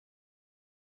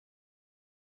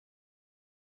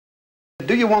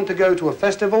Do you want to go to a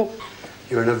festival?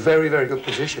 You're in a very, very good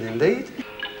position indeed.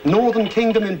 Northern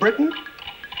Kingdom in Britain?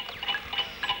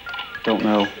 Don't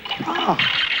know. Ah,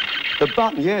 the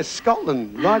button, yes,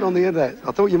 Scotland, right on the internet.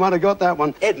 I thought you might have got that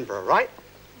one. Edinburgh, right?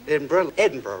 Edinburgh,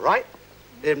 right?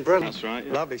 Edinburgh. That's right,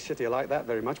 yeah. Lovely city, I like that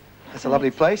very much. That's a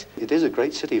lovely place. It is a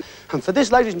great city. And for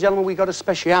this, ladies and gentlemen, we got a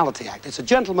speciality act. It's a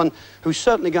gentleman who's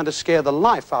certainly going to scare the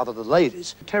life out of the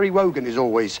ladies. Terry Wogan is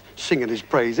always singing his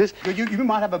praises. You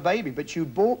might have a baby, but you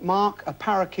bought Mark a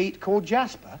parakeet called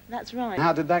Jasper. That's right.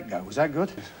 How did that go? Was that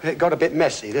good? It got a bit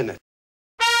messy, didn't it?